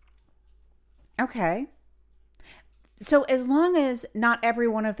 Okay. So as long as not every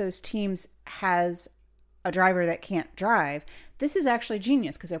one of those teams has a driver that can't drive, this is actually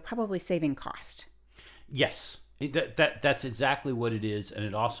genius because they're probably saving cost. Yes. That's exactly what it is, and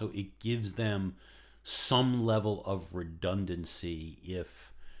it gives them some level of redundancy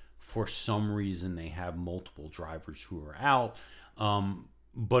if, for some reason they have multiple drivers who are out.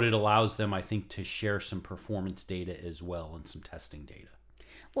 But it allows them, I think, to share some performance data as well and some testing data.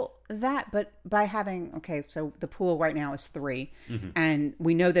 Well, but by having, so the pool right now is 3, and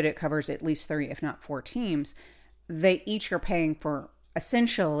we know that it covers at least 3, if not 4 teams. They each are paying for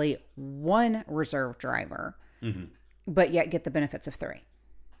essentially 1 reserve driver, but yet get the benefits of 3.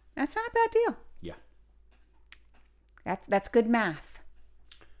 That's not a bad deal. Yeah. That's good math.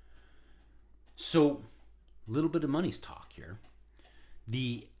 So, a little bit of money's talk here.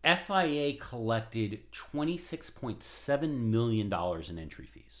 The FIA collected $26.7 million in entry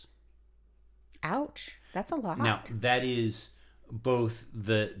fees. Ouch. That's a lot. Now, that is both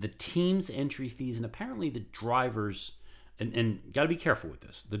the team's entry fees and apparently the drivers, and got to be careful with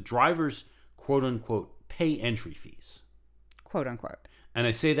this, the drivers, quote unquote, pay entry fees. Quote unquote. And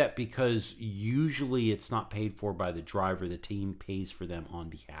I say that because usually it's not paid for by the driver. The team pays for them on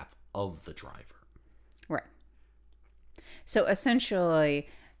behalf of the driver. Right. So essentially,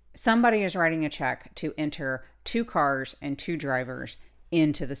 somebody is writing a check to enter 2 cars and 2 drivers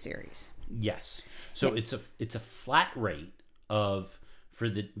into the series. Yes. So it's a flat rate of, for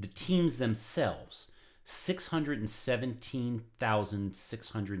the teams themselves,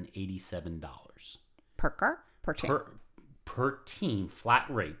 $617,687 per car, per team. Per team, flat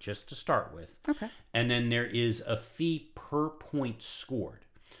rate, just to start with. Okay. And then there is a fee per point scored.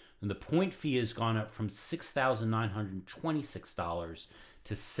 And the point fee has gone up from $6,926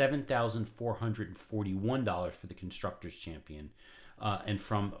 to $7,441 for the Constructors' Champion, and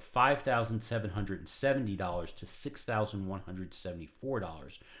from $5,770 to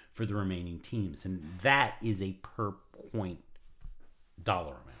 $6,174 for the remaining teams. And that is a per point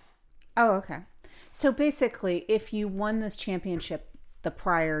dollar amount. Oh, okay. So basically, if you won this championship the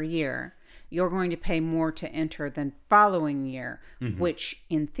prior year, you're going to pay more to enter than following year, which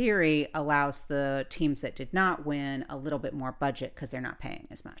in theory allows the teams that did not win a little bit more budget because they're not paying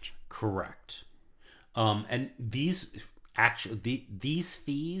as much. Correct. And these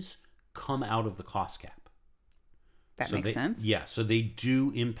fees come out of the cost cap. That makes sense. Yeah, so they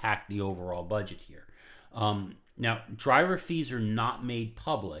do impact the overall budget here. Now, driver fees are not made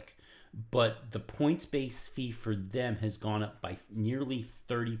public, but the points-based fee for them has gone up by nearly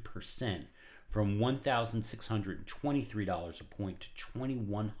 30%, from $1,623 a point to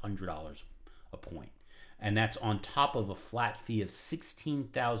 $2,100 a point. And that's on top of a flat fee of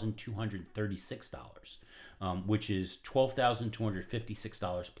 $16,236, which is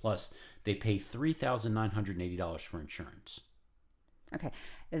 $12,256 plus they pay $3,980 for insurance. Okay.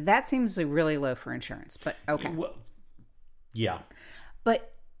 That seems really low for insurance, but okay. Well, yeah.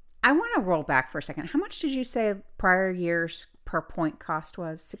 But I want to roll back for a second. How much did you say prior year's per point cost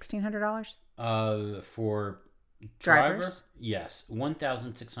was? $1,600? For drivers? driver, yes,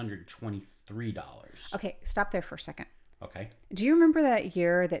 $1,623. Okay, stop there for a second. Okay. Do you remember that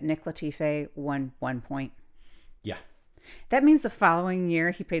year that Nick Latifi won 1 point? Yeah. That means the following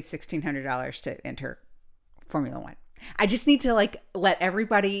year he paid $1,600 to enter Formula One. I just need to let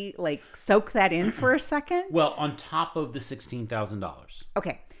everybody soak that in for a second. Well, on top of the $16,000.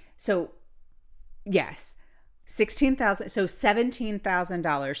 Okay. So, yes, $16,000. So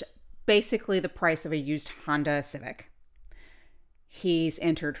 $17,000, basically the price of a used Honda Civic. He's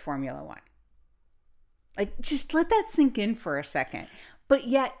entered Formula One. Just let that sink in for a second. But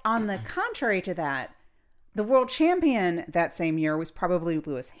yet, on the contrary to that, the world champion that same year was probably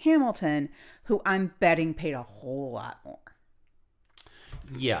Lewis Hamilton, who I'm betting paid a whole lot more.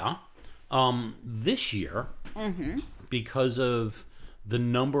 Yeah. This year, because of the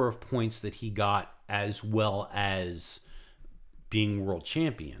number of points that he got as well as being world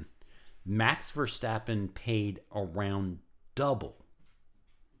champion, Max Verstappen paid around double.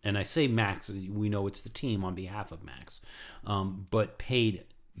 And I say Max, we know it's the team on behalf of Max, but paid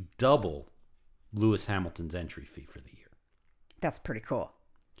double Lewis Hamilton's entry fee for the year. That's pretty cool.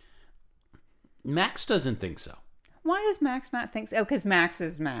 Max doesn't think so. Why does Max not think so? Oh, because Max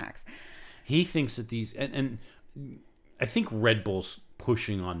is Max. He thinks that these, and I think Red Bull's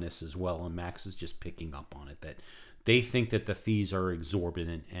pushing on this as well, and Max is just picking up on it, that they think that the fees are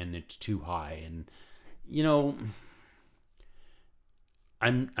exorbitant and it's too high. And,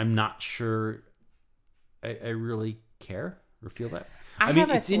 I'm not sure I really care or feel that. I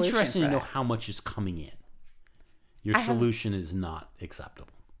mean, it's interesting to know how much is coming in. Your solution is not acceptable.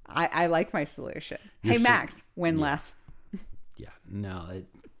 I like my solution. Hey, Max, win less. Yeah, no.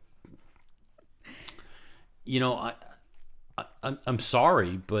 I'm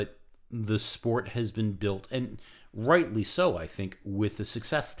sorry, but the sport has been built, and rightly so, I think, with the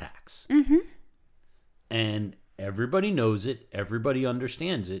success tax. Mm-hmm. And Everybody knows it. Everybody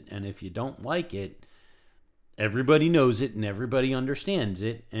understands it. And if you don't like it, everybody knows it and everybody understands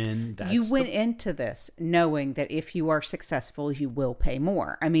it. And that's you went into this knowing that if you are successful, you will pay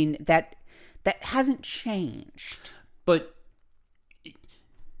more. I mean, that hasn't changed. But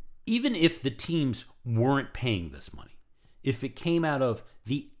even if the teams weren't paying this money, if it came out of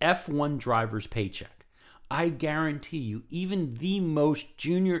the F1 driver's paycheck, I guarantee you, even the most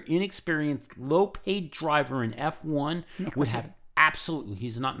junior, inexperienced, low-paid driver in F1 would have absolutely,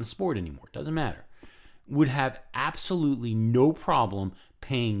 he's not in the sport anymore, doesn't matter, would have absolutely no problem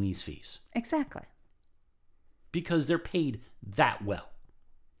paying these fees. Exactly. Because they're paid that well.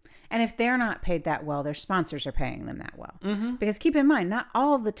 And if they're not paid that well, their sponsors are paying them that well. Mm-hmm. Because keep in mind, not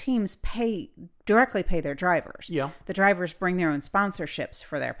all of the teams directly pay their drivers. Yeah. The drivers bring their own sponsorships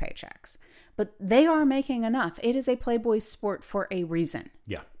for their paychecks. But they are making enough. It is a Playboy sport for a reason.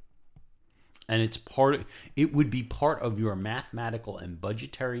 Yeah. And it would be part of your mathematical and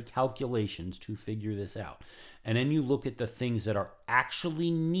budgetary calculations to figure this out. And then you look at the things that are actually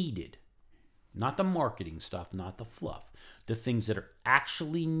needed, not the marketing stuff, not the fluff, the things that are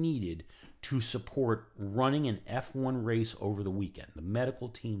actually needed to support running an F1 race over the weekend. The medical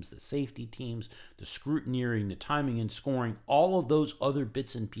teams, the safety teams, the scrutineering, the timing and scoring, all of those other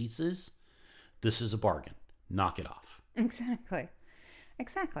bits and pieces. This is a bargain. Knock it off. Exactly.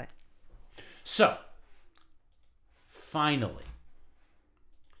 So, finally,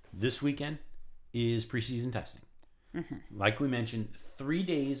 this weekend is preseason testing. Mm-hmm. Like we mentioned, 3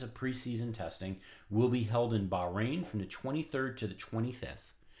 days of preseason testing will be held in Bahrain from the 23rd to the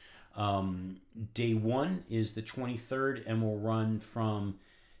 25th. Day one is the 23rd and will run from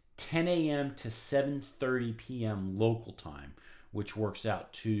 10 a.m. to 7:30 p.m. local time, which works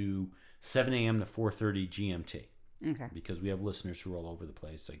out to 7 a.m. to 4:30 GMT. Okay. Because we have listeners who are all over the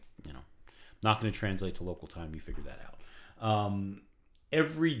place. Like, not going to translate to local time. You figure that out.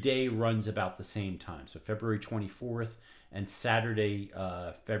 Every day runs about the same time. So February 24th and Saturday,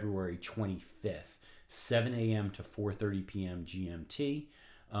 February 25th, 7 a.m. to 4:30 p.m. GMT.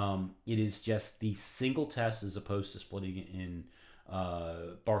 It is just the single test as opposed to splitting it in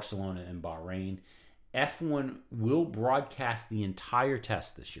Barcelona and Bahrain. F1 will broadcast the entire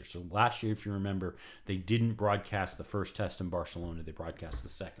test this year. So last year, if you remember, they didn't broadcast the first test in Barcelona. They broadcast the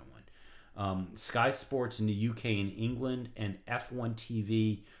second one. Sky Sports in the UK and England and F1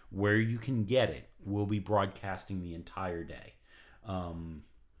 TV, where you can get it, will be broadcasting the entire day. And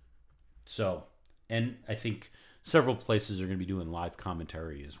I think several places are going to be doing live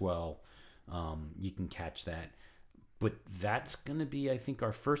commentary as well. You can catch that. But that's going to be, I think,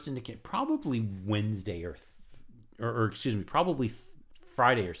 our first indicator, probably Wednesday probably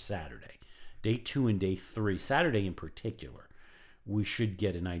Friday or Saturday. Day 2 and day 3, Saturday in particular, we should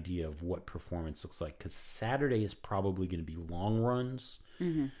get an idea of what performance looks like. Because Saturday is probably going to be long runs.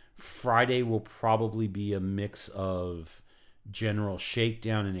 Mm-hmm. Friday will probably be a mix of general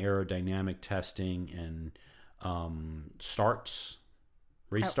shakedown and aerodynamic testing and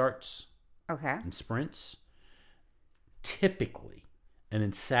race starts, okay, and sprints. Typically, and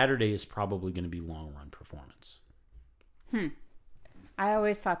then Saturday is probably going to be long run performance. I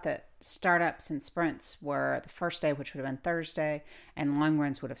always thought that startups and sprints were the first day, which would have been Thursday, and long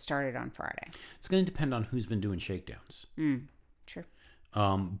runs would have started on Friday. It's going to depend on who's been doing shakedowns. True.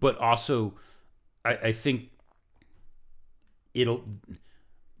 But also, I think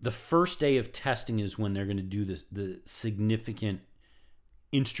the first day of testing is when they're going to do the significant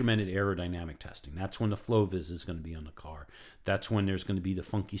instrumented aerodynamic testing. That's when the flow vis is going to be on the car. That's when there's going to be the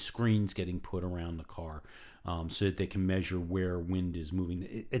funky screens getting put around the car, so that they can measure where wind is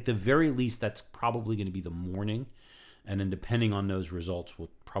moving. At the very least, that's probably going to be the morning, and then depending on those results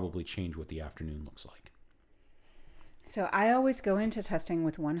will probably change what the afternoon looks like. So I always go into testing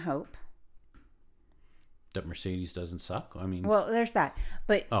with one hope. That Mercedes doesn't suck? I mean... Well, there's that.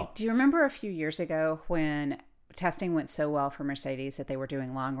 But do you remember a few years ago when testing went so well for Mercedes that they were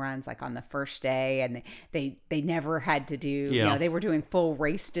doing long runs like on the first day, and they never had to do, they were doing full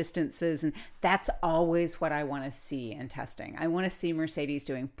race distances, and that's always what I want to see in testing. I want to see Mercedes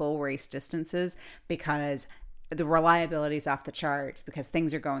doing full race distances because the reliability is off the charts, because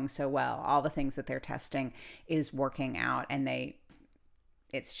things are going so well. All the things that they're testing is working out, and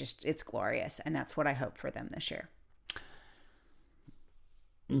it's glorious, and that's what I hope for them this year.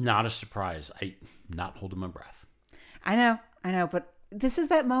 Not a surprise. I'm not holding my breath. I know, but this is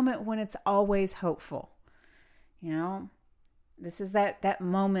that moment when it's always hopeful. This is that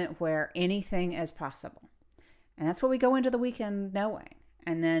moment where anything is possible. And that's what we go into the weekend knowing.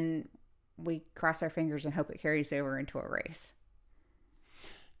 And then we cross our fingers and hope it carries over into a race.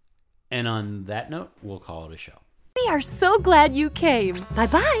 And on that note, we'll call it a show. We are so glad you came.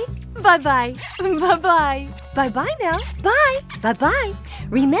 Bye-bye. Bye-bye. Bye-bye. Bye-bye now. Bye. Bye-bye.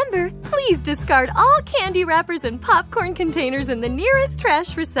 Remember, please discard all candy wrappers and popcorn containers in the nearest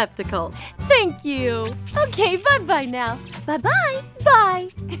trash receptacle. Thank you. Okay, bye-bye now. Bye-bye. Bye.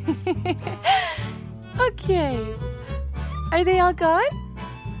 Okay. Are they all gone?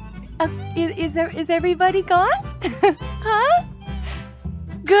 Is everybody gone? Huh?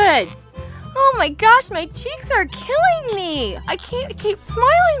 Good. Oh my gosh, my cheeks are killing me. I can't keep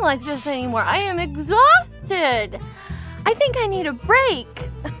smiling like this anymore. I am exhausted. I think I need a break.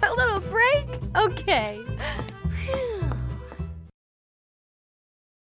 A little break? Okay.